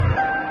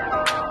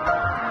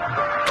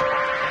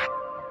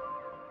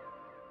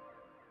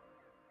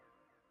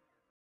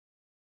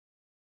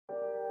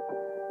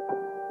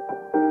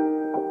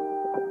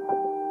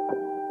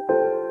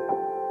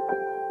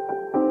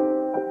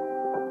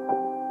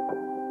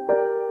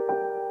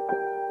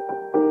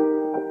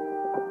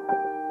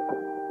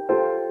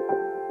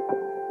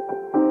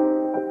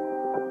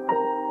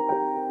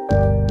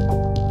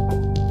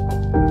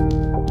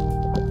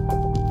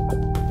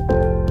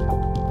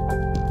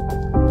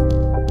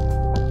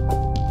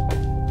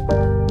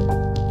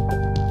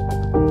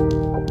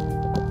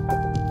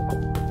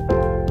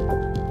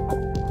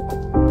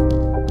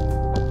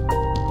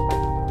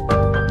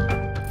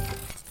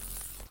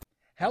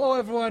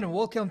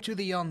welcome to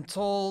the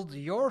Untold,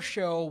 your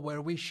show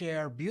where we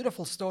share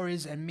beautiful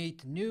stories and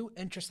meet new,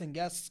 interesting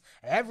guests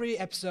every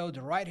episode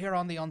right here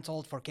on the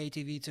Untold for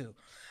KTV2.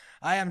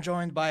 I am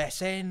joined by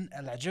Hussein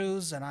Al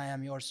Ajuz, and I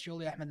am yours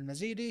truly, Ahmed Al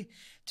Mazidi.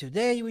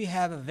 Today we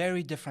have a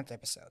very different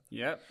episode.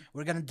 Yep.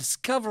 We're going to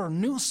discover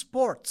new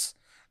sports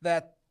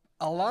that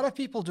a lot of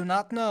people do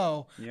not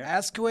know. Yeah.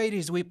 As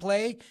Kuwaitis, we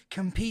play,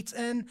 compete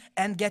in,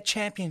 and get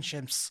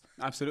championships.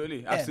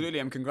 Absolutely.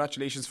 And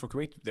congratulations for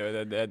Kuwait. They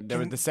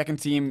were the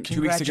second team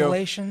 2 weeks ago.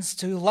 Congratulations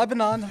to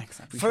Lebanon.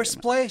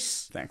 First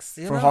place. Thanks.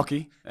 You For know?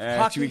 hockey,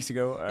 Hockey. 2 weeks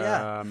ago.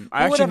 Yeah.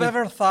 I Who would have actually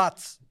ever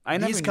thought I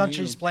never these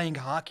countries knew. playing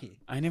hockey?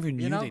 I never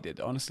knew know? they did,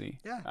 honestly.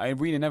 Yeah. I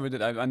really never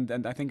did.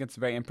 And I think it's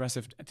very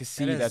impressive to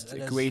see It that is,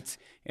 it is. Kuwait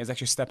is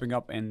actually stepping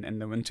up in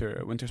the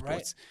winter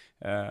sports.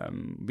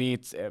 Be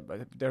it,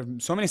 there are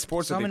so many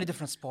sports. So that many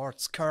different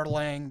sports.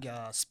 Curling,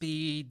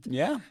 speed,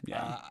 Yeah.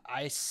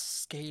 ice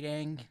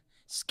skating,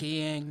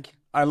 skiing.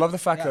 I love the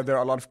fact Yeah. that there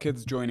are a lot of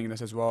kids joining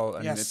this as well.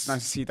 And Yes. it's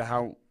nice to see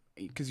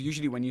because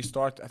usually when you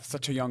start at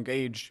such a young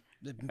age,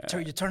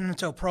 You turn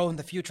into a pro in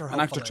the future, an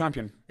hopefully. actual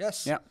champion.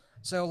 Yes. Yeah.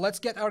 So let's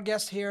get our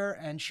guest here,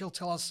 and she'll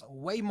tell us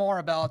way more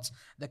about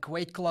the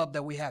Kuwait club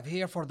that we have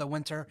here for the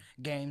Winter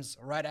Games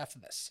right after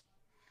this.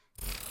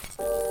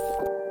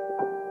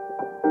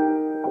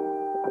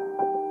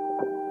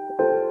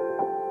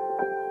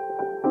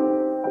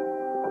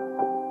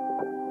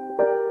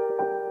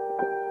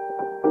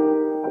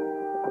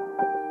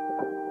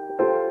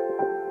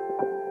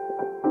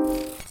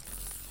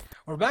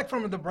 We're back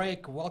from the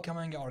break,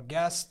 welcoming our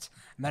guest,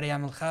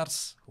 Mariam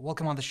Alkhars.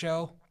 Welcome on the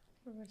show.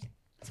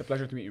 It's a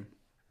pleasure to meet you.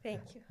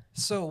 Thank you.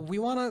 So we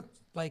want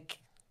to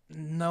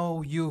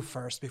know you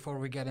first before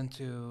we get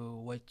into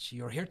what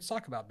you're here to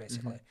talk about,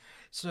 basically.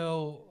 So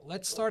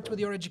let's start with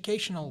your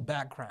educational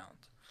background.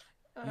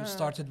 You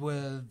started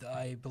with,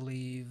 I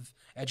believe,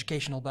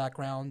 educational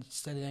background,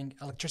 studying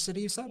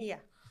electricity, you said? Yeah.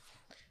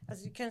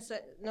 As you can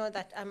know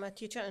that I'm a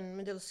teacher in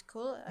middle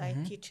school. I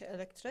teach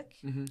electric.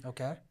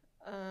 Okay.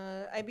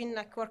 I've been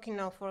working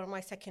now for my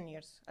second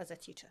years as a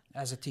teacher.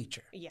 As a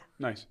teacher. Yeah.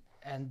 Nice.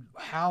 And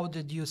how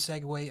did you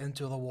segue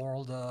into the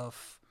world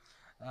of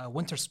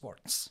winter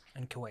sports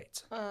in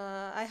Kuwait?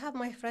 I have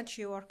my friend,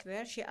 she worked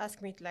there. She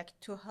asked me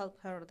to help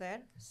her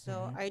there.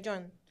 So I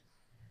joined.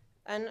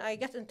 And I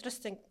get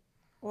interested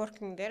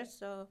working there.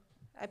 So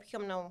I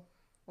become now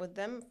with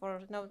them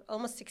for now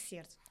almost 6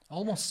 years.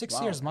 Almost 6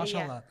 Wow. years,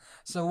 mashallah.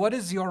 So what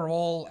is your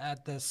role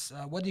at this,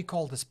 what do you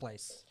call this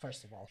place,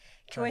 first of all?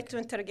 Kuwait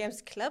Winter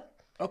Games Club.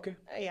 Okay.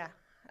 Yeah.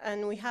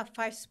 And we have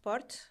 5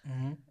 sports.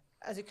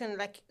 As you can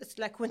it's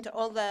like winter,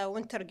 all the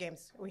winter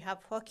games. We have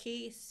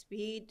hockey,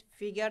 speed,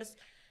 figures,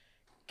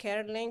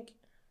 curling,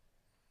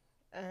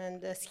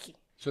 and ski.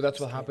 So that's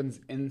what happens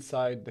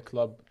inside the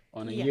club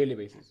on a Yeah. yearly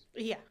basis.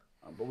 Yeah.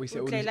 But we say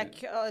We play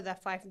the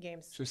 5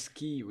 games. so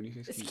ski when you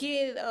say ski.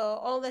 Ski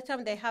all the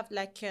time. They have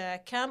a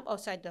camp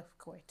outside of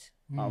Kuwait,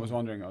 I was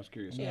wondering. I was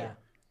curious. Yeah.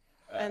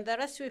 and the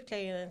rest we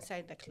play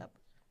inside the club.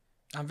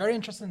 I'm very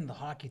interested in the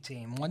hockey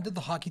team. When did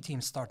the hockey team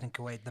start in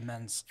Kuwait, the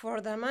men's?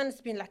 For the man,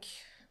 it's been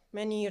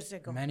many years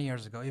ago. Many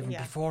years ago, even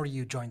Yeah. before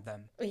you joined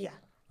them. Yeah.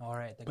 All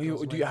right. that Oh, you,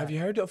 goes do way you, have back. you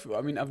heard of?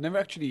 I mean, I've never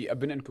actually.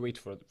 I've been in Kuwait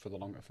for the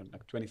longer, for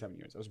 27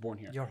 years. I was born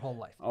here. Your whole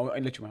life. Oh, I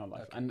literally my whole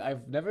life, and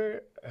I've never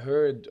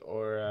heard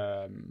or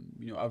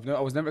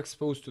I was never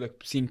exposed to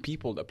seeing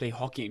people that play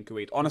hockey in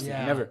Kuwait. Honestly,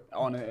 Yeah. never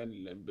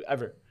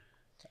ever.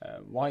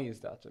 Why is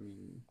that? I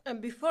mean, And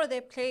before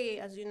they play,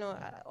 as you know,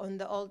 on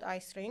the old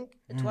ice rink,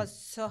 it was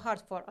so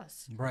hard for us.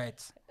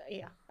 Right.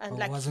 Yeah. And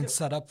It wasn't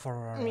set up for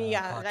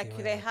yeah,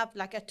 hockey, they really. have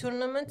a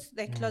tournament.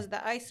 They close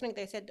the ice rink.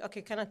 They said,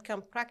 okay, cannot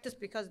come practice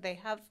because they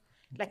have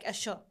a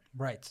show.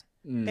 Right.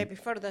 They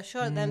before the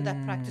show, then the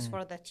practice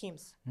for the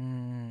teams.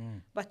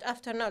 But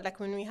after now,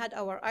 when we had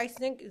our ice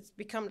rink, it's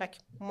become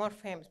more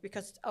famous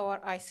because it's our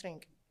ice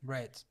rink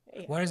Right.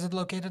 Yeah. Where is it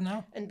located now?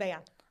 in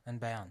Bayan. In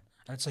Bayan.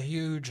 And it's a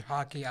huge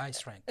hockey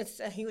ice rink. It's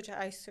a huge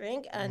ice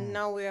rink, and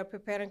now we are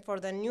preparing for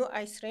the new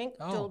ice rink.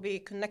 Oh. It will be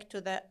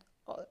connected to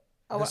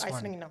our This ice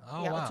one. rink now.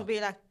 Oh, yeah, wow. it will be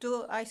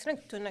 2 ice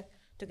rinks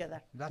together.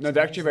 That's no,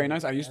 they're actually very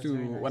amazing. nice. I used to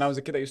when I was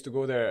a kid. I used to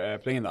go there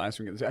play in the ice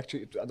rink. It's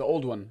actually the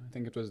old one. I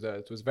think it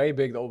was very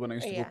big. The old one. I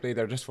used to go Yeah. play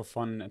there just for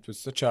fun. It was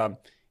such a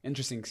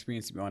interesting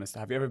experience, to be honest.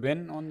 Have you ever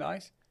been on the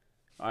ice?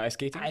 Ice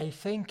skating? I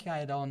think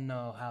I don't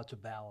know how to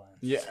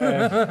balance. Yeah.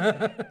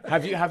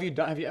 Have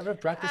you ever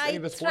practiced any I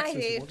of the sports? try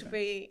since you to worked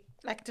be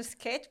to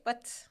skate,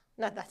 but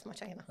not that much.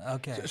 I know.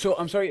 Okay. there? So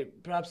I'm sorry.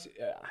 Perhaps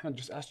Ahmed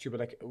just asked you,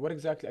 but what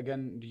exactly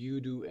again do you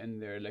do in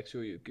there?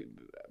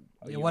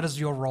 What is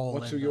your role?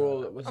 What's in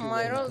your what's your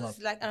My role? role club?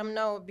 is I'm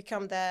now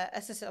become the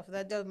assistant of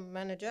the development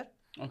manager.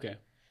 Okay.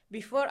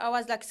 Before I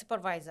was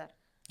supervisor,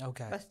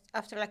 Okay. but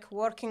after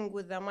working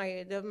with my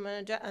development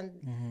manager and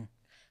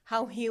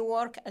how he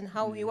work and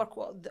how he work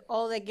with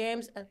all the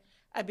games, and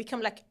I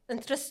become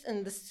interested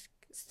in this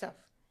stuff.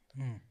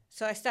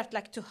 So I start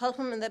to help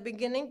him in the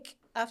beginning.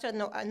 After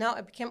now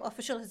I became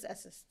official his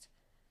assist.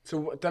 So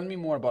tell me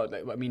more about.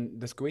 I mean,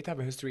 does Kuwait have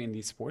a history in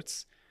these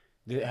sports?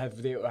 Have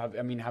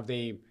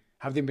they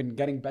have they been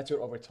getting better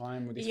over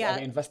time? With these, Yeah. are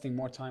they investing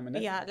more time in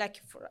it? Yeah, like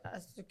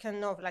as you can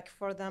know, like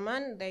for the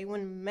men, they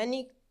win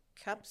many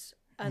cups,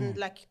 and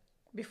like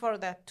before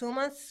that 2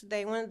 months,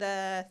 they won the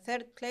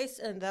third place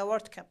in the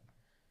World Cup.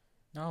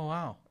 Oh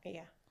wow!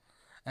 Yeah.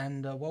 And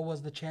what was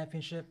the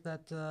championship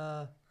that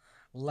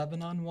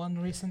Lebanon won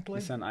recently?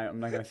 Listen, I'm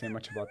not gonna say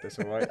much about this.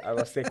 All right, I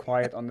will stay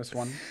quiet on this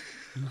one.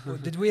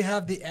 Did we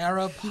have the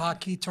Arab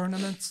hockey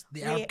tournament,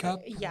 the Arab Cup?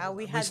 Yeah,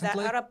 we had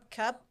recently? the Arab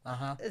Cup.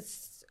 Uh-huh. It's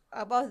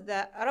about the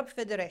Arab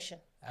Federation.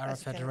 Arab as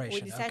you can know. Federation,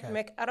 We decided okay. to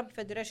make Arab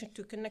Federation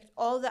to connect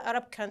all the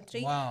Arab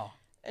country Wow,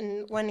 in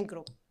one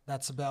group.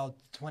 that's about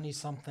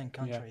 20-something Yeah.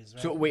 countries,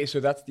 right? So wait, so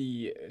that's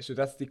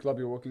the club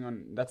you're working on.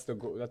 That's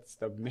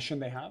the mission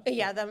they have.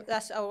 Yeah,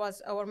 that's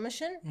our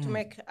mission to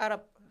make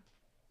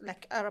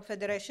Arab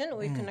Federation.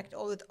 We connect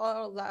with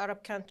all the Arab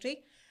country.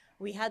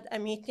 We had a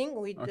meeting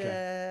with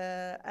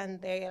and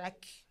they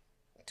like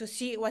to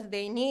see what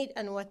they need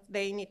and what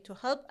they need to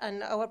help. And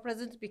our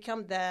president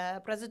became the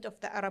president of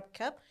the Arab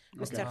Cup,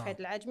 Mr. Khalid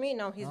Al-Ajmi.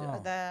 Now he's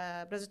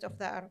the president of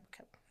the Arab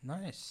Cup.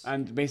 Nice.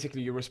 And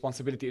basically, your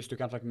responsibility is to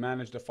kind of like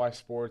manage the 5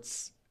 sports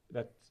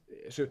that.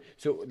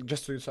 So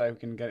just so I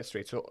can get it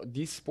straight. So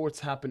these sports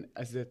happen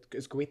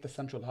is Kuwait the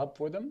central hub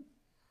for them,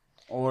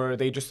 or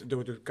they just do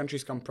the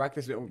countries come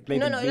practice play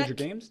the major like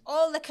games?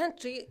 all the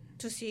country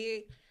to see,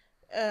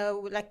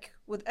 like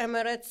with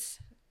Emirates,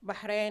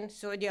 Bahrain,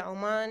 Saudi,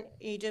 Oman,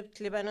 Egypt,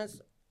 Lebanon,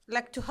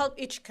 like to help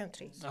each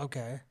country.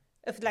 Okay.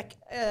 If like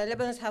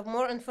Lebanons have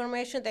more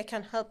information, they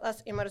can help us.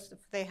 Emirates,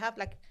 if they have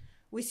like,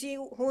 we see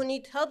who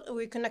need help,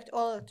 we connect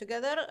all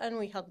together and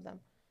we help them.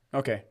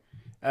 Okay.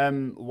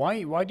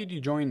 Why did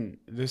you join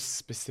this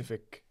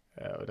specific?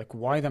 Like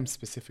why them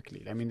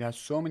specifically? I mean, there are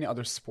so many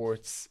other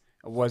sports.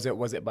 Was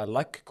it by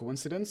luck,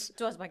 coincidence?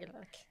 It was by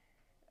luck.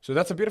 So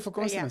that's a beautiful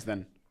coincidence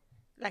then.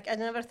 Like I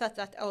never thought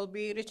that I will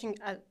be reaching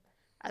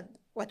at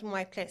what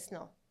my place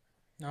now.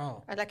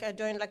 No. I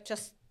joined like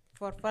just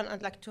for fun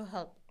and like to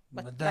help.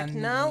 But But then like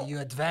now, you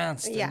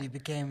advanced Yeah. and you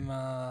became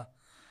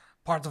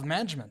part of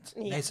management,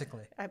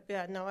 basically.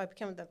 now I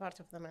became the part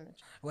of the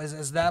manager.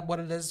 Is that what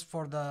it is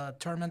for the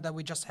tournament that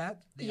we just had?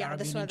 The Yeah, Arab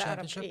this Union one, the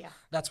Arab- Championship? yeah.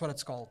 That's what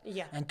it's called.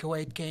 Yeah. And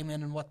Kuwait came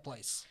in what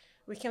place?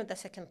 We came the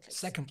second place.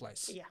 Second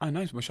place. Yeah. Ah,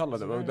 nice, mashallah.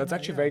 That's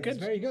actually Yeah, very good.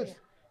 It's very good.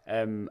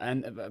 And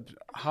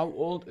how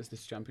old is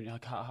this champion?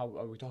 Like, how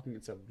are we talking?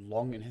 It's a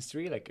long in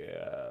history. Like,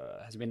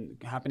 has been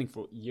happening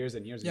for years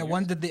and years. Yeah, and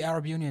when years. did the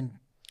Arab Union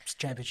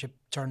Championship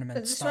tournament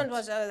This start? one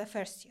was the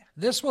first year.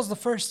 This was the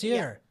first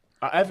year.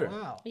 Ever?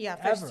 Wow. Yeah,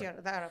 first Ever. year,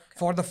 the Arab Cup.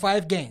 For the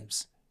 5 games.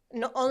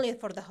 No, only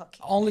for the hockey.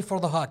 Only for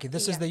the hockey.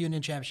 This is Yeah. the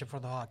Union Championship for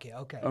the hockey.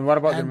 Okay. And what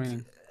about the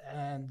remaining?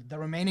 And the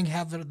remaining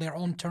have their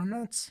own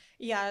tournaments?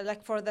 Yeah,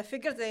 like for the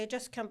figures, they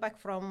just come back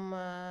from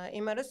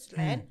Emirates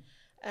land.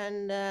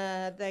 And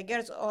the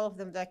girls, all of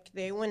them, like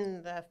they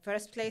win the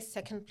first place,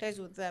 second place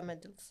with the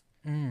medals.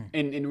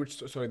 In which?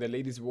 Sorry, the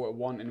ladies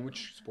won in which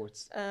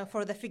sports?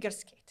 For the figure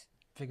skate.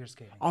 Figure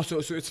skating. Oh,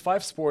 so it's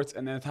 5 sports,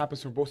 and then it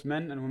happens for both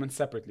men and women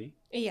separately.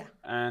 Yeah.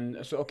 And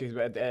so okay,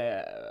 but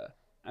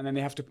and then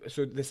they have to.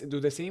 So do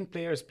the same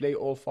players play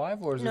all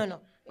 5, or is No, it? no.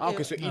 Ah,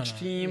 okay, so each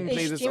team Each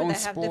plays its team, own they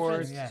have sport.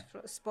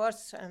 different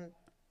sports and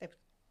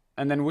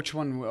And then which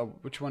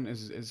one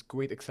is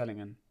Kuwait excelling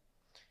in?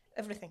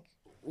 everything.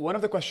 One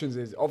of the questions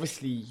is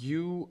obviously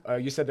you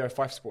said there are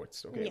 5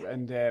 sports, okay? Yeah.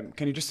 And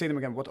can you just say them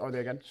again? What are they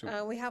again? So,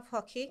 We have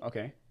hockey,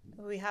 okay.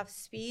 we have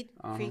speed,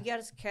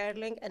 figures,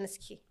 curling, and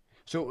ski.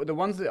 So the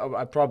ones that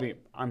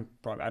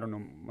I don't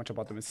know much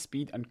about them is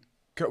speed and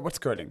what's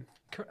curling?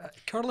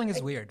 Curling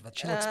is weird, but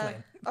she'll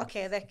explain.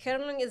 Okay, the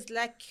curling is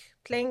like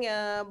playing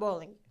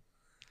bowling.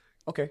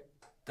 Okay.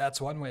 That's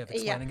one way of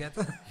explaining it.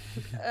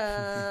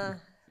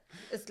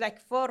 It's like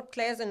 4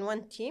 players in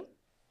one team.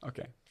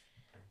 Okay.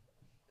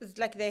 It's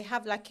like they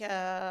have like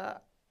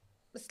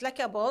it's like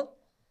a ball.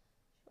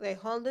 They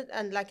hold it,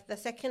 and like the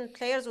second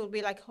players will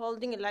be like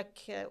holding like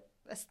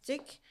a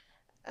stick,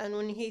 and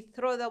when he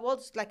throw the ball,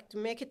 it's like to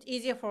make it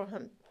easier for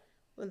him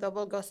when the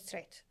ball goes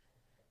straight.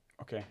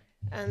 Okay.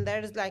 And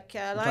there's like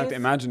I'm trying to lines.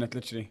 imagine it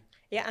literally.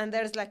 Yeah, and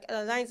there's like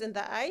lines in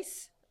the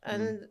ice,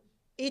 and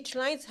each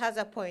line has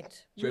a point.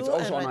 So it's blue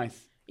also and on red. ice.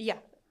 Yeah.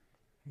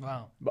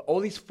 Wow. But all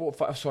these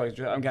 5 sorry,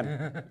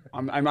 again,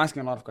 I'm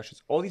asking a lot of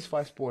questions. All these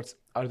 5 sports,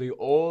 do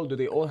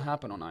they all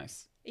happen on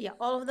ice? Yeah,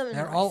 all of them. in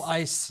They're ice. all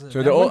ice.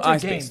 So they're all winter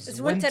ice-based. games.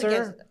 It's winter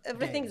games.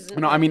 Everything's.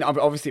 No, I mean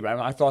obviously, but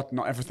I thought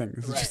not everything.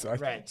 It's just ice.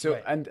 right, So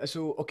right. and so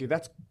okay,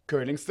 that's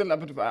curling. Still a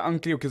bit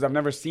unclear because I've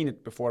never seen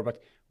it before. But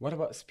what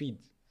about speed?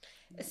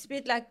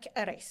 Speed like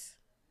a race.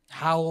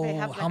 How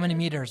have how like many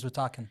meters we're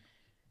talking?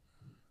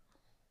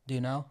 Do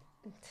you know?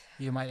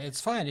 You might.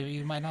 It's fine.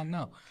 You might not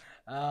know.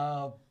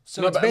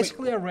 So No, it's but I mean,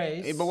 basically a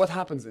race. But what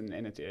happens in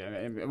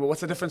it?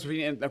 What's the difference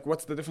between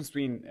what's the difference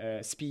between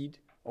speed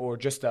or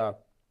just a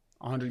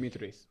 100-meter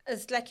race?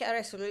 It's like a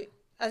race.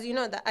 As you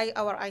know,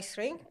 our ice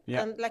ring,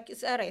 Yeah. and like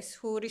it's a race.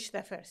 Who reach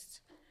the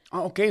first?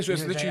 Oh, okay, so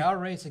it's They literally. are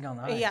racing on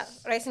ice. Yeah,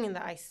 racing in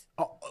the ice.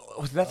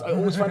 That's I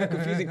always find it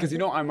confusing because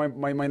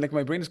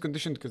my brain is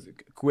conditioned because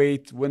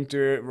Kuwait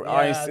winter Yeah,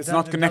 ice it's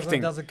not it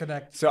connecting. doesn't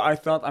connect. So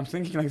I'm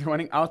thinking like they're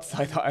running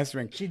outside the ice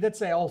rink. She did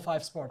say all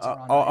 5 sports are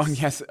on Oh ice.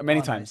 yes,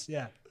 many On times. ice,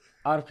 yeah.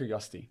 Out of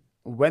curiosity,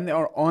 when they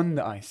are on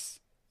the ice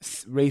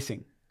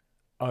racing,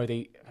 are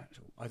they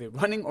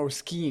running or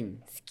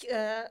skiing?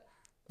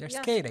 They're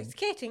Yeah, skating.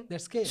 Skating. They're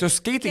skating. So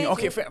skating,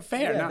 okay, Skating.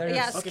 fair. yeah, now. they're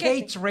Yeah,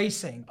 skate skating.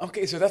 racing.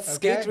 Okay, so that's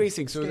skate Okay.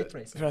 racing. So Skate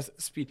racing. that's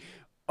speed.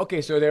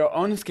 Okay, so they're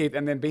on skate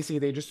and then basically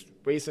they just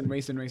race in Yeah.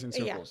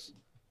 circles.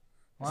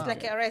 Wow. It's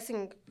like a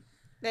racing.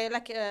 They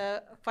like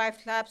 5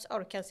 laps, or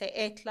you can say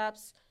 8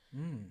 laps.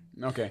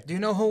 Okay. Do you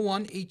know who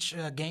won each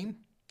game?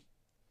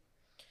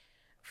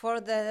 For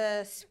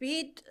the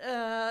speed,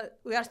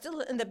 we are still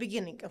in the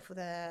beginning of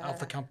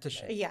the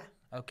Competition? Yeah,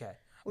 Okay.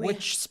 We-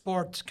 Which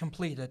sport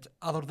completed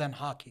other than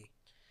hockey?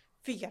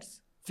 figures.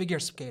 Figure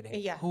skating.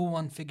 Yeah. Who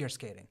won figure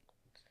skating?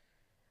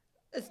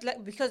 It's like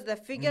because the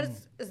figures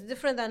is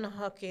different than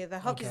hockey. The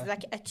hockey is Okay.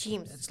 like a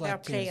teams. It's They are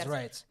like teams, players.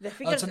 right? The Oh,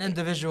 figures. it's an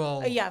individual.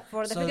 Yeah,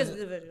 for the So figures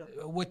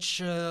individual. Which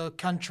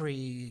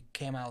country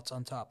came out on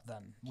top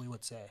then, we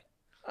would say?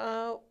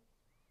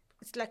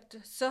 It's like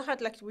so hard.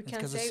 Like we can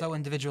Because say it's so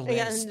individual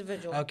Yeah, based.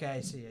 individual. Okay,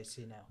 I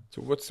see now.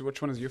 So which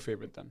one is your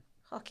favorite then?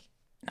 hockey.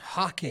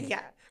 Hockey.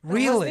 Yeah.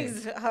 Really?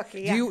 Most things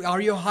hockey. Yeah.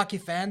 Are you a hockey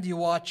fan? Do you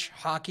watch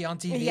hockey on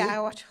TV? Yeah, I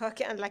watch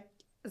hockey and like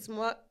it's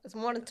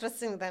more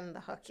interesting than the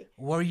hockey.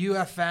 Were you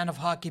a fan of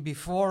hockey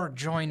before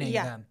joining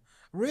Yeah. them?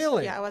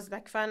 Really? Yeah, I was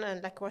like fan and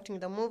like watching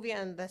the movie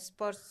and the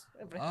sports.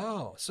 Everything.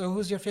 Oh, so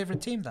who's your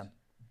favorite team then?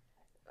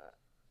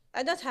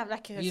 I don't have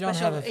like a You special. don't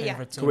have a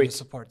favorite team Kuwait. to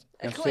support.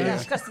 Of course,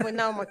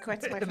 now my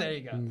Kuwait's my There favorite.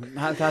 you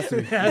go. It has to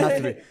be. It has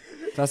to be.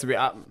 It has to be.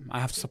 I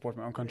have to support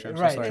my own country. I'm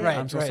Right, so sorry. right,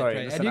 I'm so right, sorry.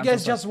 right. Listen, And you I'm so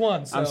guys sorry. just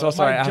won, so I'm so I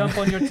sorry. might jump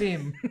on your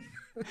team.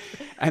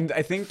 And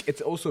I think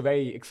it's also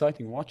very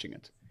exciting watching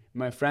it.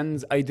 My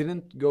friends, I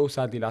didn't go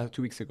sadly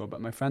 2 weeks ago, but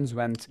my friends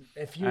went.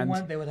 If you and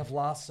went, they would have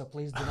lost, so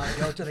please do not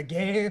go to the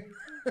game.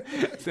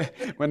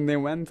 when they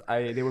went,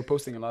 they were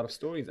posting a lot of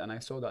stories, and I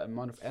saw the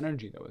amount of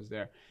energy that was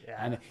there. Yeah.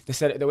 And they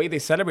said the way they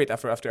celebrate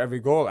after every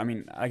goal. I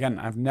mean, again,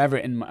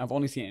 I've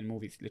only seen it in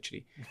movies,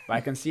 literally, but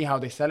I can see how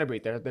they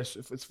celebrate.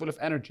 It's full of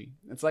energy.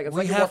 It's like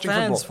We you're have watching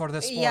fans football. for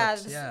this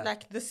sport. Yeah,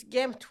 like this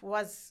game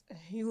was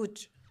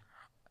huge.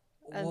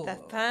 And the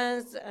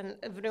fans and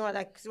everyone,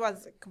 like it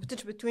was a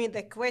competition between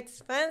the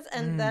Kuwait's fans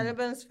and the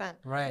Lebanese fan.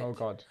 Right. Oh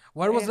God.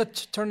 Where was Yeah. the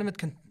tournament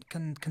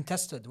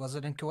contested? Was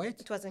it in Kuwait?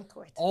 It was in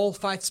Kuwait. All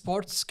 5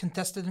 sports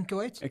contested in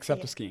Kuwait?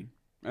 Except the skiing.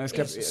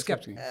 Skip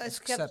Skip. skiing.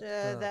 Except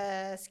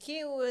the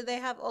ski, they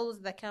have always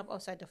the camp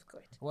outside of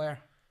Kuwait. Where?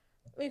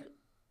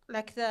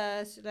 Like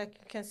you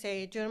can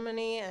say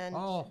Germany and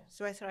Oh.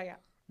 Switzerland. Yeah.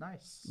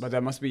 Nice. But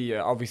that must be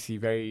obviously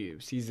very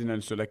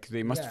seasonal. So like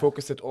they must Yeah.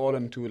 focus it all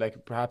into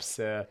like perhaps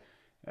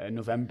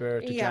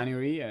November to Yeah.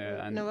 January.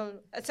 And No,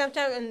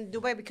 sometimes in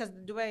Dubai because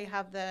Dubai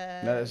have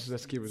that's the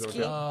ski resort. ski.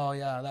 yeah. Oh,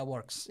 yeah, that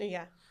works.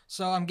 Yeah.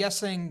 So I'm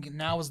guessing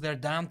now is their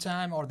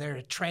downtime or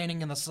they're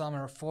training in the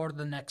summer for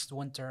the next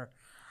winter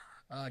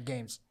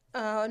games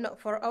No,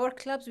 for our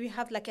clubs we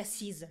have like a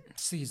season.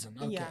 season.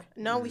 Okay. Yeah.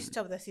 Now we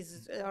stop the season.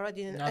 It's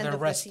already in Now end they're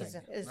of resting. the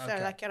season. It's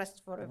Okay. like a rest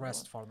for everyone.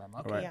 Rest for them.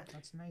 Okay. Alright. Yeah.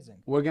 That's amazing.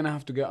 We're gonna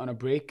have to get on a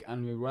break, and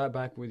we'll be right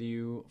back with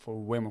you for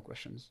way more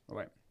questions. All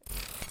right.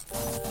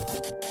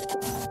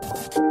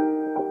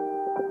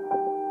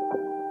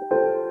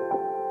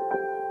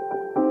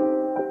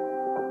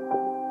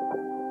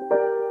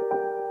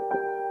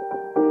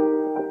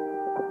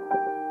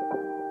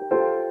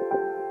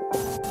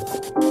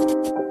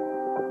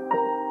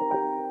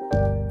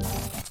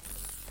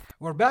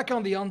 We're back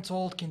on the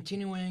Untold,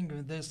 continuing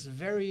with this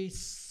very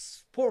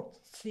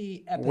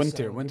sporty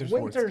episode.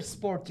 Winter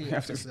sporty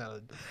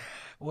episode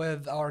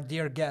with our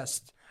dear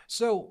guest.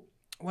 So,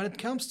 when it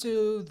comes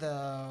to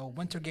the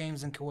Winter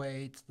Games in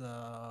Kuwait,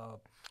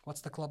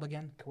 what's the club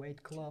again?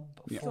 Kuwait Club?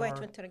 Yeah. Kuwait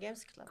Winter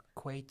Games Club.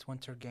 Kuwait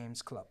Winter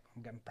Games Club.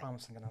 I'm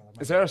promising another one.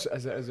 Is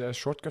there a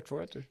shortcut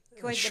for it? Or?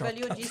 Kuwait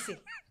shortcut. WGC.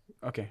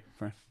 Okay,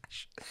 fine.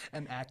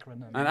 An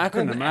acronym. An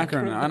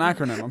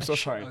acronym. I'm so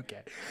sorry.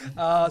 Okay.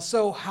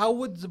 So how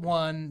would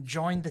one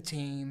join the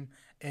team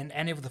in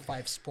any of the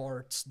 5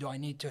 sports? Do I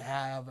need to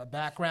have a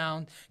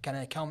background? Can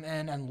I come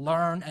in and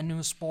learn a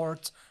new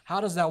sport? How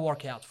does that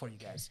work out for you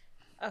guys?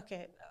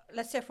 Okay,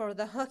 let's say for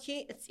the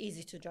hockey, it's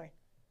easy to join,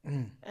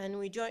 and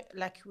we join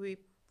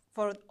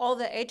for all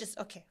the ages.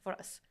 Okay, for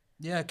us.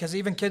 Yeah, because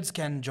even kids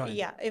can join.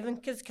 Yeah, even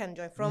kids can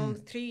join. From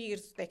 3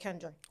 years, they can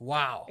join.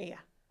 Wow. Yeah.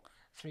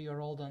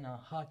 3-year-old on a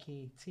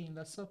hockey team.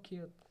 That's so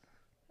cute.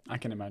 I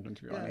can imagine,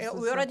 to be honest. Yes.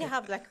 We already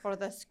have for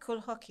the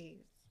school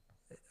hockey.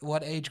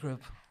 What age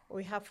group?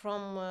 We have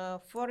from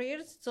 4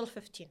 years till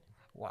 15.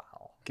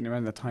 Wow. Can you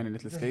imagine the tiny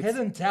little The skates?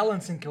 hidden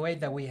talents in Kuwait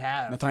that we The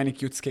have. tiny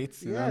cute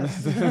skates. You know?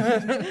 Yes.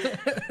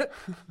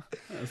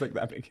 It's like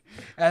that big.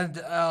 And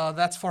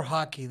that's for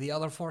hockey. The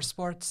other 4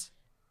 sports?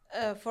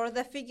 For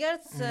the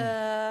figures,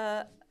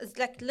 it's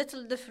like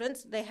little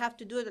difference. They have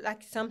to do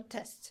like some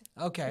tests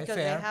Okay, because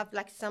fair. they have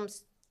like some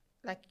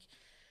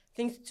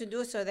things to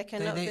do, so they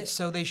can.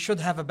 So they should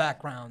have a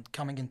background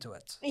coming into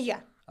it.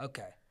 Yeah.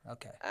 Okay.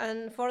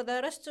 And for the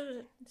rest,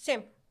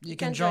 same. You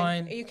can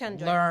join. You can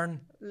join.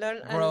 Learn,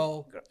 and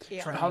grow.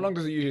 Yeah. train. How long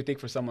does it usually take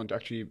for someone to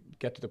actually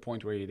get to the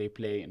point where they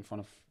play in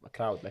front of a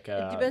crowd, like a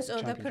It depends on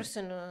the championship?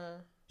 person.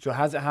 So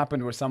has it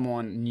happened where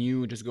someone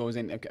new just goes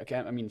in?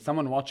 I mean,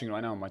 someone watching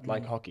right now might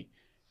like hockey.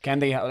 Can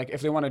they like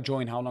if they want to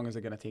join? How long is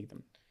it gonna take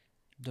them?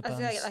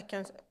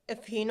 Depends.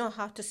 If he know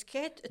how to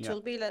skate, it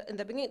will be like, in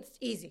the beginning. It's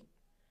easy.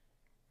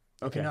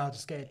 If you know how to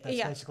skate,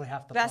 that's basically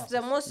half the That's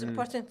process. the most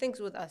important things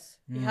with us.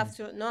 You have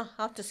to know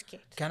how to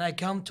skate. Can I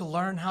come to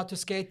learn how to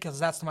skate? Because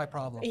that's my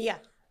problem. Yeah.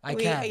 I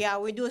can. Yeah,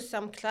 we do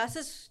some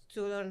classes to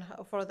learn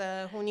for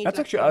the who need. That's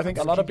actually, I think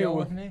a lot of Could you go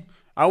people. with me?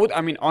 I would.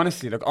 I mean,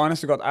 honestly, like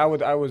honest to God,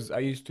 I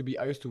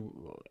used to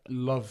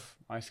love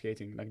ice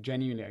skating. Like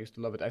genuinely, I used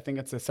to love it. I think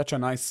it's such a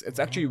nice. It's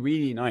actually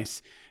really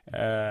nice,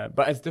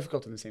 but it's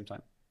difficult at the same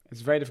time. It's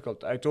very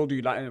difficult. I told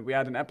you, like, we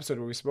had an episode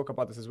where we spoke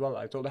about this as well.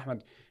 I told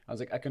Ahmed, I was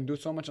like, I can do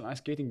so much on ice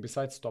skating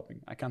besides stopping.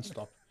 I can't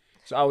stop.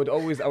 So I would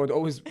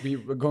always be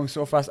going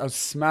so fast. I would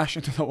smash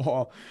into the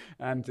wall,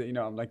 and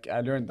I'm like, I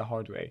learned the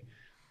hard way.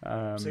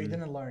 So you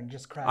didn't learn,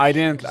 just crash. I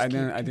didn't. Just I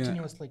didn't.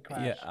 continuously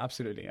crash. Yeah,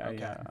 absolutely.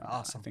 Okay,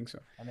 awesome. I think so.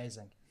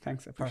 Amazing.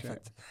 Thanks. I appreciate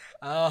Perfect.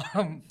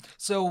 it.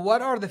 So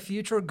what are the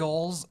future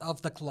goals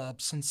of the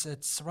club since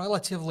it's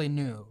relatively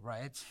new,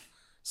 right?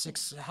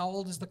 How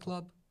old is the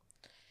club?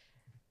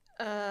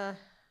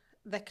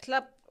 The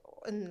club,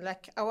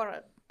 like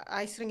our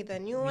ice rink, the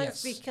new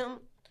ones become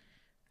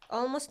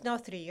almost now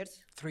 3 years.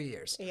 3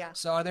 years. Yeah.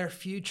 So are there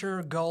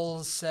future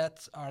goals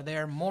set? Are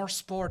there more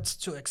sports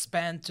to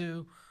expand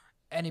to?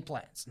 Any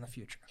plans in the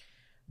future?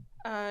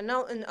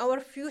 Now in our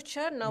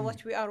future,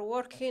 what we are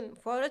working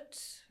for it,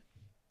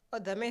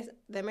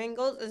 the main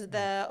goal is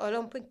the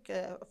Olympic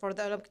for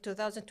the Olympic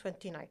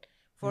 2029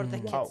 for the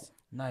kids. Wow.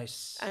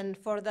 Nice. And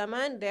for the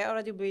man, they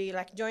already be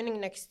like joining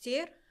next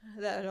year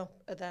the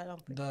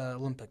Olympic. The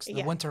Olympics,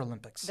 the Winter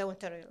Olympics. The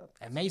Winter Olympics.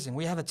 Amazing.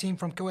 We have a team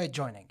from Kuwait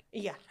joining.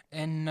 Yeah.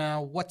 In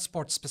what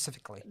sport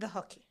specifically? The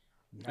hockey.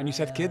 And you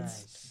said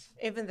kids?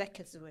 Even the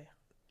kids will.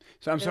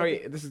 So I'm sorry.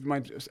 This is my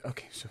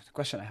okay. So the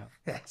question I have: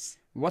 Yes.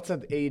 what's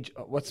the age?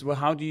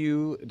 How do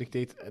you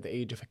dictate the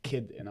age of a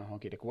kid in a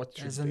hockey? Like what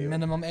should Is a they?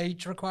 minimum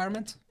age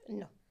requirement?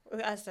 No.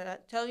 As I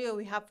tell you,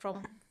 we have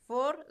from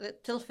 4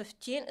 till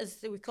 15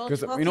 is we call it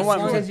 'Cause, hockey. you know what As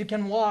I'm long saying? as you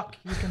can walk,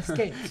 you can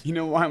skate. You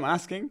know why I'm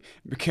asking?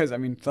 Because I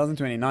mean,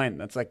 2029.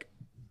 That's like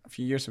a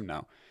few years from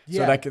now.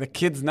 So Yeah. like the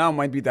kids now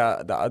might be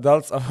the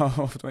adults of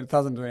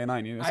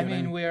 2029. You know? I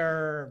mean,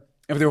 we're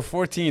if they were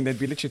 14, they'd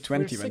be literally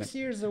 20 by 6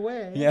 then. years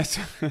away. Yes.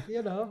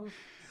 You know.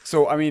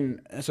 So I mean,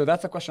 so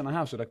that's the question I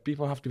have. So like,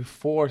 people have to be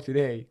 4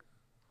 today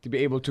to be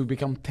able to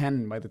become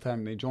 10 by the time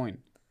they join.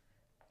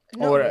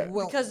 No,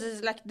 well- because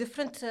there's like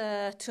different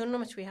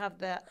tournaments. We have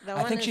the I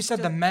one think she is said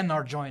to- the men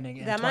are joining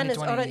in the man is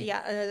 2020.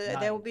 already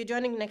they will be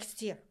joining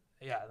next year.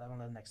 Yeah, that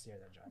one next year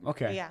they're joining.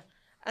 Okay. Yeah,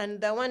 and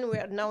the one we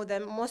are now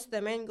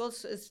the main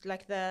goals is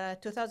like the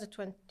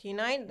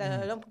 2029.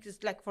 The Olympics is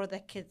like for the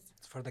kids.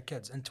 For the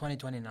kids in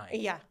 2029.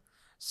 Yeah,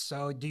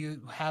 So do you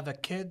have a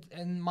kid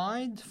in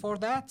mind for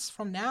that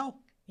from now?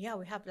 yeah,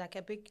 we have like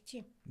a big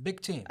team. Big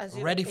team, As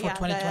you- ready for yeah,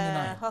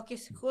 2029. The hockey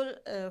school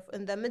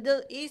in the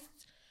Middle East.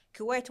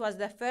 Kuwait was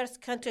the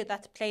first country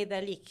that played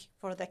the league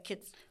for the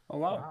kids. Oh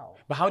wow. Wow.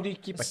 But how do you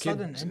keep It's a kid?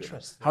 sudden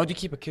interest. How do you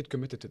keep a kid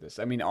committed to this?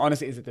 I mean,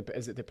 honestly, is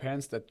it the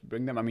parents that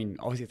bring them? I mean,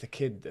 obviously it's a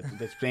kid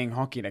that's playing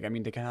hockey. Like, I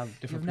mean, they can have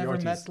different You've never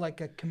priorities. met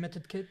like a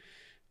committed kid?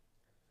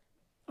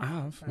 I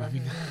have. I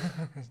mean,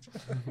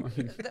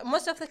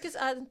 Most of the kids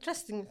are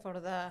interesting for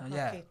the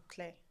Yeah. hockey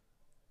play.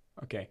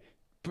 okay.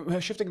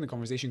 Shifting the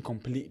conversation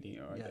completely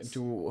Yes.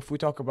 to if we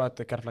talk about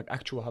the kind of like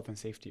actual health and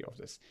safety of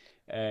this,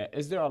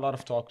 is there a lot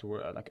of talk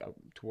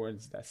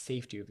towards the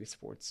safety of these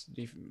sports?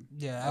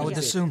 Yeah, I would Yeah.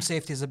 assume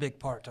safety is a big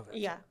part of it.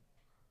 Yeah,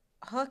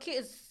 hockey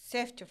is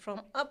safety from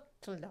up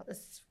till down.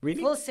 It's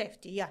Really? full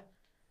safety. Yeah,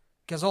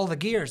 Because all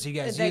the gears you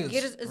guys The use,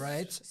 gears is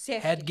right?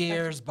 safety, Head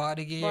gears,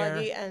 body gear,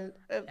 body and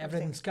everything.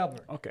 everything's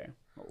covered. Okay.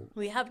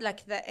 We have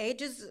like the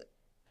ages.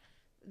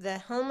 The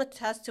helmet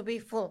has to be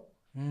full.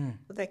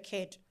 The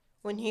cage.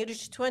 When he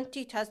reaches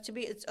 20, it has to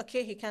be. It's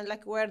okay. He can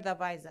like wear the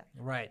visor.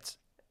 Right.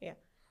 Yeah.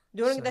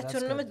 During So the that's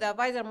tournament, good. the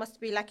visor must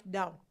be like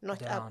down, not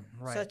Down,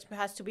 up. So right. it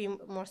has to be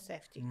more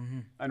safety.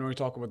 And when we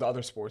talk about the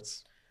other sports,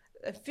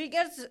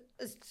 Figures,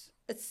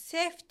 it's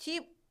safety.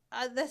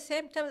 At the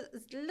same time,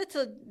 it's a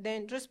little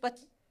dangerous, but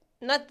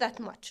not that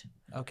much.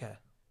 Okay.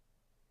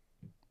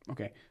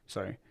 okay.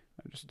 Sorry,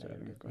 I'm just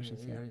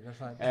questions here. You're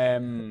fine.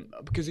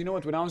 Because you know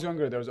what, when I was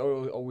younger, there was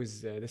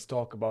always this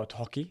talk about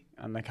hockey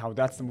and like how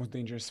that's the most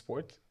dangerous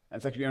sport.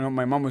 It's actually,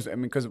 my mom was, I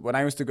mean, because when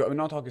I used to go,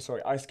 not hockey,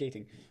 sorry, ice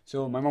skating.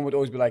 So my mom would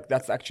always be like,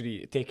 that's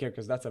actually, take care,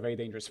 because that's a very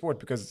dangerous sport,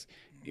 because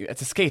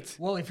it's a skate.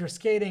 Well, if you're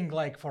skating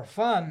like for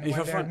fun, when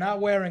for they're fun. not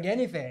wearing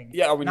anything,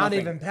 Yeah, I mean, not nothing.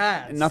 even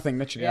pads, Nothing,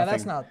 literally Yeah,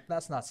 nothing.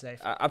 that's not safe.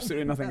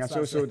 Absolutely nothing. That's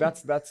And not so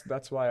safe.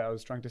 that's why I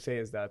was trying to say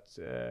is that,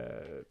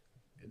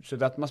 so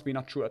that must be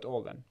not true at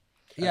all then.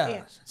 Yeah,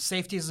 Yeah.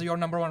 safety is your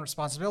number one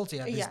responsibility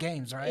at these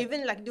games, right?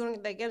 Even like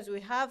during the games,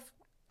 we have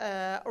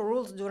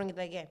rules during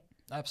the game.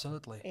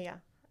 Absolutely. Yeah,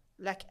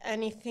 like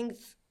anything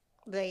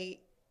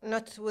they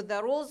not with the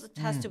rules. It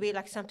has to be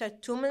like sometimes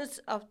 2 minutes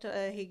after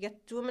he get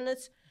 2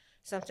 minutes,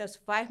 sometimes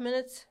 5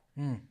 minutes.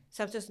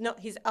 Sometimes no,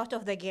 he's out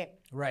of the game.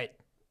 Right.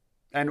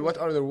 And what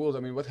are the rules? I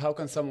mean,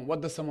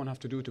 what does someone have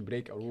to do to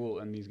break a rule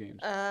in these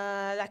games?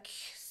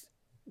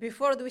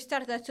 Before we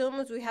start the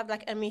tournament, we have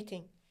like a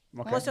meeting.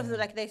 Okay. Most of them,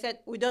 like they said,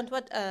 we don't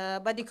want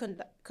body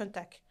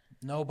contact.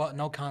 No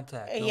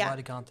contact. No Yeah.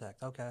 body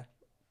contact. Okay.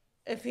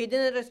 If he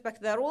didn't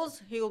respect the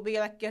rules, he will be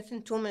like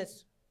getting 2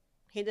 minutes.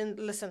 He didn't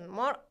listen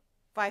more,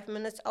 5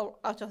 minutes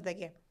out of the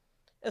game.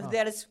 If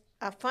there is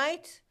a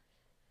fight,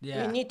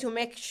 we need to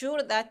make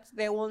sure that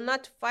they will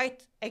not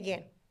fight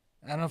again.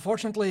 And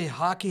unfortunately,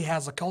 hockey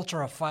has a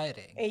culture of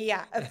fighting.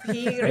 Yeah, if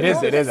he It is.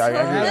 removes I his agree.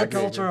 A helmet,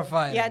 culture of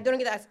fighting. yeah,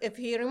 during that, if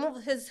he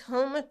removes his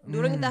helmet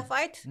during the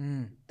fight,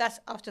 that's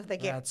out of the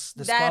game. That's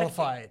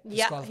disqualified.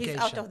 Yeah, he's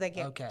out of the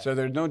game. Okay. So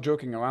there's no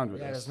joking around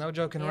with Yeah, this. there's no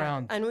joking Yeah.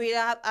 around. And we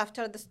have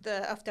after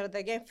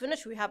the game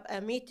finish, we have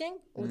a meeting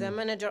with the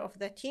manager of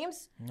the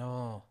teams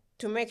No.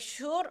 to make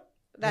sure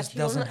that This he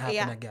will doesn't not, happen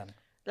yeah, again.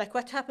 like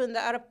what happened in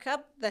the Arab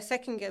Cup. The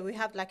second game we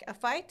have like a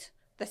fight.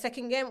 The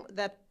second game,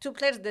 the two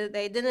players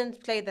they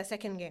didn't play the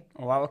second game.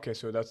 Oh wow. Okay.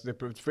 So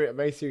it's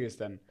very serious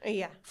then.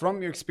 Yeah. From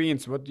your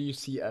experience, what do you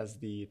see as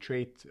the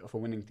trait of a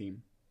winning team?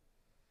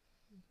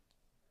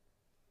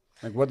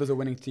 Like, what does a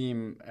winning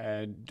team?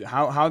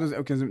 How does?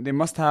 Because they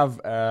must have.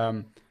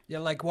 Yeah,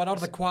 like what are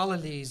the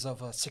qualities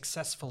of a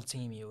successful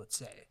team, you would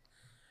say?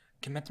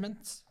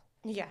 Commitment,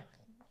 Yeah.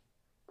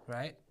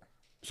 right?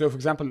 So, for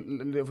example,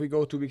 if we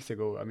go 2 weeks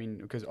ago, I mean,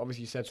 because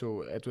obviously you said so.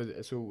 It was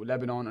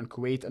Lebanon and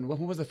Kuwait, and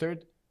who was the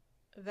third?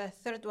 The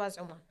third was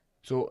Oman.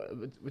 So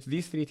with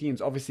these three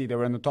teams, obviously they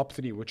were in the top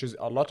three, which is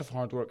a lot of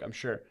hard work, I'm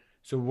sure.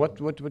 So what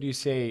would you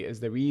say is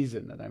the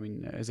reason? That, I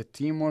mean, is it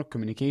teamwork,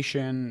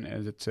 communication?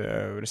 Is it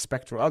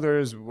respect for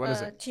others? What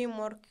is it?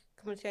 Teamwork,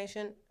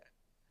 communication.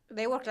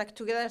 They work like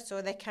together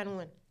so they can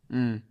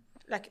win.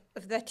 Like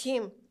if the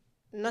team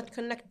not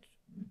connect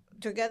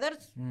together,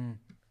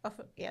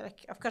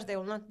 of course they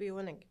will not be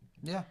winning.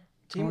 Yeah,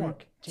 teamwork.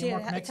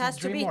 Teamwork It makes has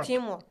the to dream be work.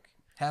 teamwork.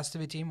 Has to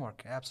be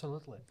teamwork,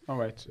 absolutely. All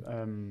right.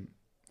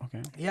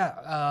 Okay.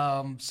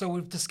 Yeah, so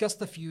we've discussed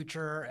the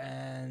future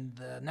and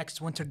the next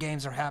winter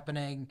games are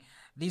happening.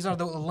 These are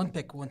the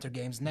Olympic winter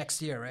games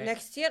next year, right?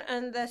 Next year,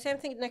 and the same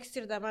thing next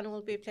year, the man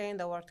will be playing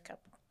the World Cup.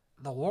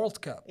 The World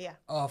Cup Yeah.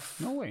 of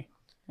No way.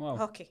 Wow.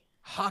 Hockey.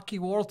 Hockey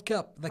World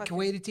Cup. The Hockey.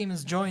 Kuwaiti team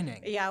is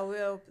joining. Yeah,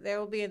 they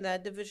will be in the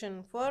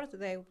Division 4.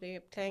 They will be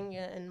playing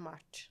in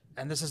March.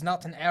 And this is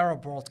not an Arab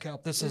World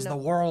Cup. This is No. the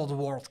World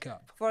World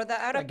Cup. For the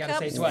Arab gotta Cup,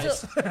 say it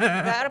twice.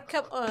 the Arab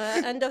Cup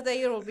end of the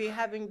year will be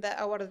having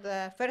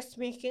the first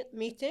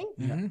meeting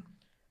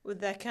with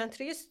the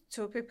countries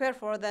to prepare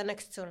for the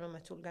next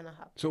tournament we're gonna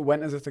have. So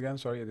when is it again?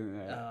 Sorry, I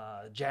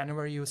didn't.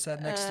 January, you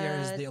said next year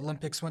is the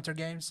Olympics Winter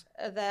Games.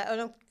 The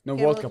Olympic No,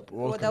 World Cup, The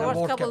World Cup. World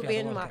World Cup Cup, will yeah, be the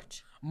in World Cup.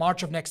 March.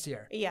 March of next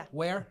year. Yeah.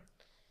 Where?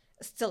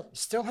 Still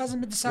Still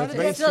hasn't been decided.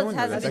 very It still soon,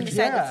 hasn't that's been actually-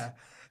 decided. Yeah,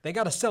 they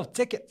gotta sell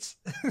tickets.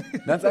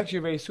 That's actually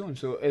very soon.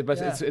 So, but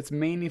Yeah. it's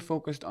mainly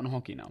focused on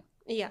hockey now.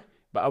 Yeah.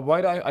 But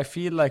why do I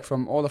feel like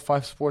from all the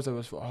 5 sports,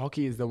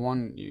 hockey is the one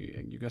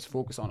you guys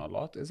focus on a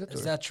lot? Is it?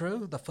 Is or- that true?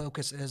 The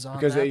focus is on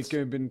Because that.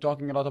 you've been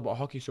talking a lot about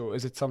hockey, so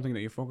is it something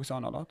that you focus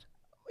on a lot?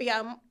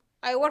 Yeah,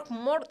 I work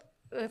more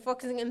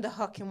focusing in the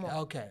hockey more.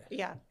 Okay.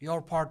 Yeah,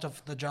 Your part of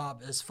the job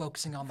is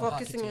focusing on the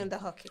focusing hockey in team the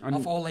hockey.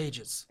 of all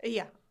ages.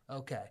 Yeah.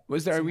 Okay.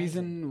 Was there a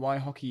reason why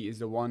hockey is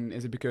the one?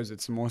 Is it because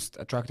it's most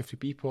attractive to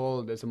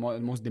people? There's the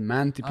most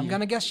demand to people? I'm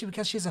gonna guess you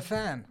because she's a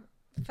fan.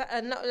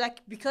 No, like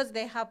because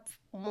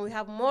we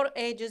have more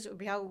ages.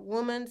 We have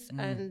women's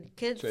and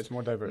kids. So it's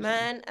more diverse.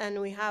 Men, and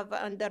we have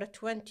under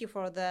 20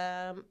 for the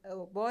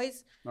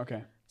boys.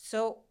 Okay. So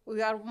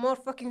we are more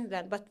focusing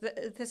that. But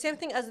the same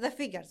thing as the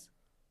figures.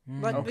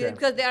 But Okay.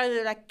 because they are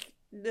like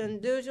the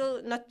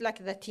individual, not like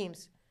the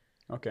teams.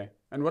 Okay.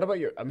 And what about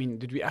your? I mean,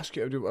 did we ask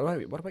you?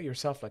 What about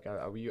yourself? Like,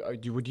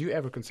 would you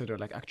ever consider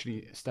like actually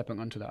stepping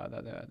onto the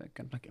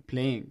kind of like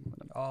playing?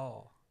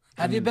 Oh.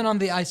 Have you been on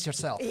the ice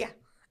yourself? Yeah,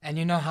 And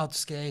you know how to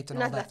skate and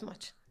all not that? that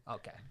much.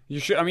 Okay. You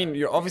should. I mean,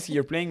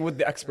 you're playing with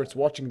the experts,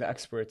 watching the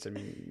experts. I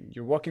mean,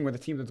 you're working with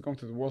a team that's going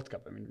to the World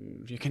Cup. I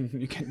mean, you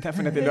can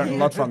definitely learn a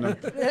lot from them.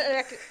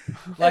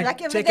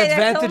 Like every take day they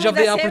advantage tell of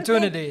me the same thing.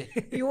 opportunity.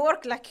 You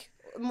work like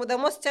the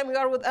most time you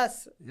are with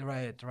us.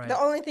 Right, right. The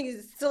only thing is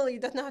still you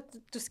don't know how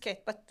to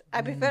skate, but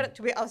I prefer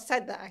to be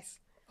outside the ice.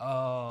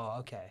 Oh,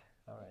 okay.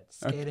 All right.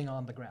 Skating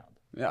on the ground.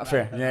 Yeah,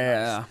 fair.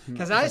 Yeah.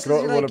 Because Like ice is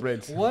like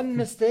rollerblades. one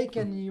mistake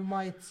and you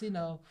might,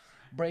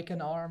 break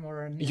an arm or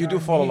a knee. You or do a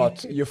fall a knee. lot.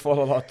 You fall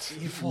a lot.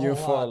 You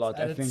fall a lot.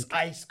 I And think it's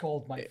ice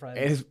cold, my friend.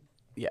 it is.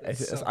 Yeah,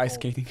 It's it's so ice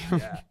cold. skating.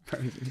 Yeah.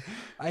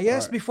 I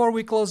guess before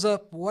we close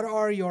up, what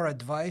are your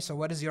advice or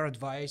what is your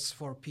advice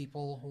for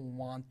people who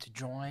want to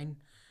join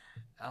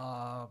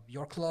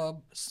your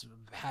club,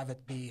 have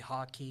it be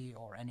hockey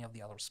or any of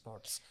the other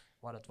sports?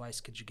 What advice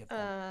could you give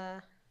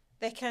them?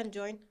 They can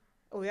join.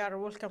 We are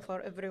welcome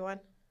for everyone,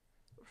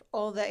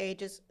 all the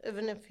ages.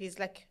 Even if he's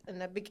like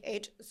in a big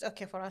age, it's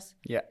okay for us.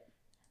 Yeah.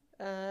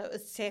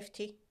 It's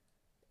safety.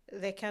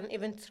 They can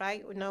even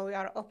try. Now we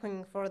are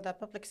open for the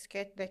public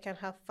skate. They can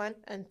have fun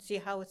and see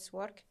how it's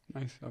work.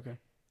 Nice. Okay.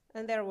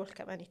 And they're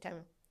welcome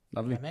anytime.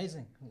 Lovely.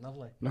 Amazing.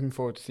 Lovely. Looking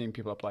forward to seeing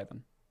people apply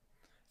them.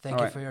 Thank All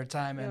you right. for your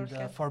time You're and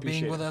welcome. for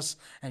Appreciate being with it. us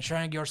and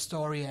sharing your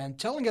story and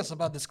telling us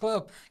about this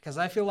club, because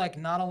I feel like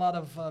not a lot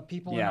of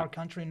people in Yeah. our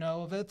country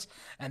know of it,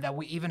 and that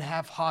we even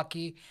have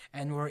hockey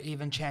and we're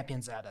even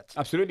champions at it.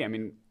 Absolutely. I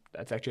mean,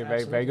 that's actually a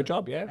very, very good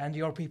job. Yeah. And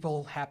your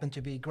people happen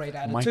to be great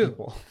at My it too.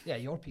 people. Yeah,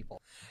 your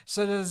people.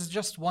 So there's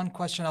just one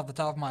question off the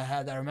top of my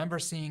head. I remember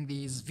seeing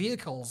these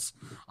vehicles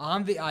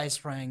on the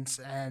ice rinks,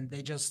 and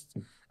they just,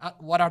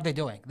 what are they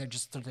doing? They're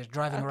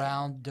driving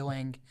around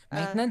doing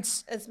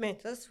maintenance. It's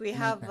maintenance. We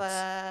have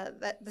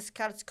this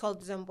car is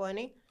called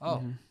Zamboni.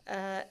 Oh,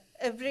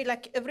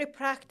 Every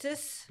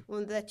practice,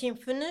 when the team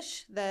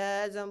finish,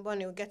 the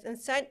Zamboni will get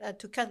inside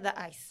to cut the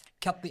ice.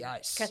 cut the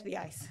ice. Cut the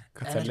ice.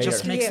 That's And a it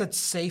just layer. makes Clear. it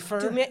safer.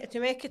 To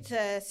make it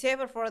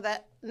safer for the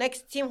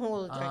next team who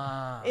will join.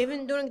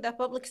 Even during the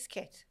public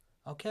skate.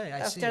 Okay, I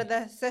see. After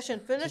the session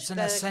finished, It's an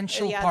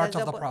essential part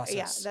of the Yeah,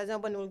 process. the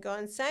Zamboni will go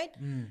inside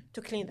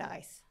to clean the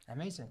ice.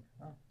 Amazing.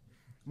 Oh.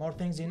 More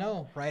things you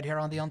know right here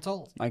on the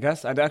Untold. I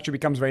guess it actually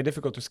becomes very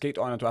difficult to skate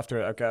on it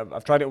after. Like,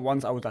 I've tried it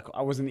once.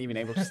 I wasn't even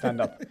able to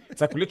stand up. It's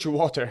like literal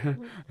water.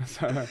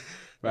 So,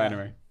 but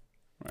anyway,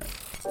 right.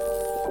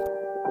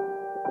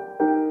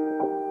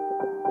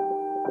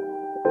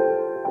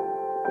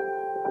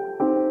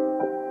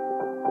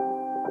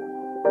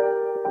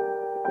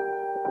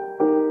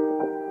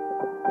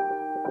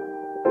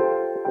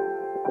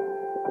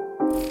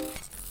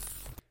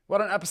 What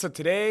an episode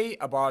today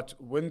about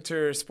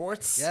winter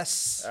sports.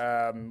 Yes.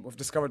 We've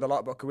discovered a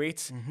lot about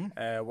Kuwait,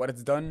 what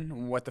it's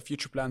done, what the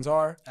future plans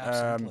are.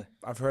 Absolutely.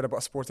 I've heard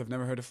about sports I've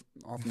never heard of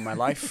in my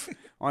life.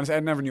 Honestly, I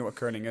never knew what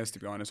curling is, to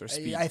be honest, or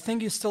speed. I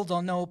think you still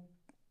don't know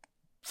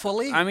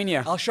fully. I mean,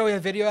 yeah. I'll show you a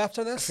video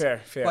after this.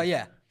 Fair. But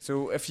yeah,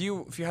 So if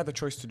you had the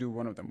choice to do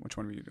one of them, which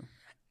one would you do?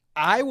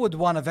 I would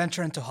want to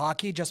venture into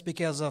hockey just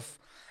because of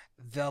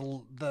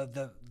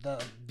the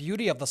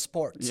beauty of the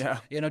sport. Yeah.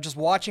 You know, just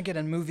watching it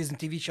in movies and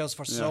TV shows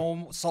for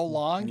so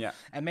long. Yeah.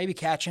 And maybe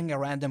catching a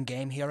random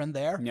game here and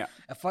there. Yeah.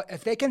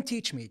 If they can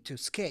teach me to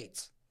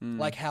skate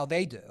like how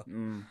they do,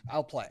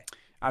 I'll play.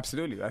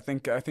 Absolutely. I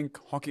think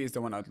hockey is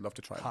the one I'd love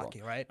to try. Hockey,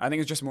 as well. right? I think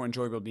it's just more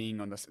enjoyable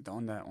being on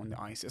the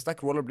ice. It's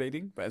like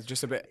rollerblading, but it's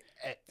just a bit.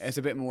 It's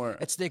a bit more.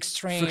 It's the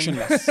extreme.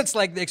 Frictionless. It's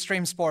like the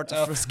extreme sport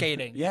of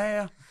skating.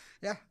 Yeah.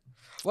 Yeah.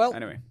 Well,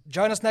 Anyway.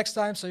 join us next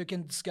time so you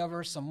can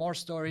discover some more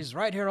stories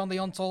right here on The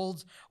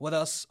Untold with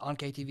us on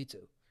KTV2.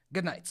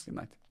 Good night. Good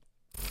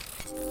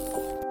night.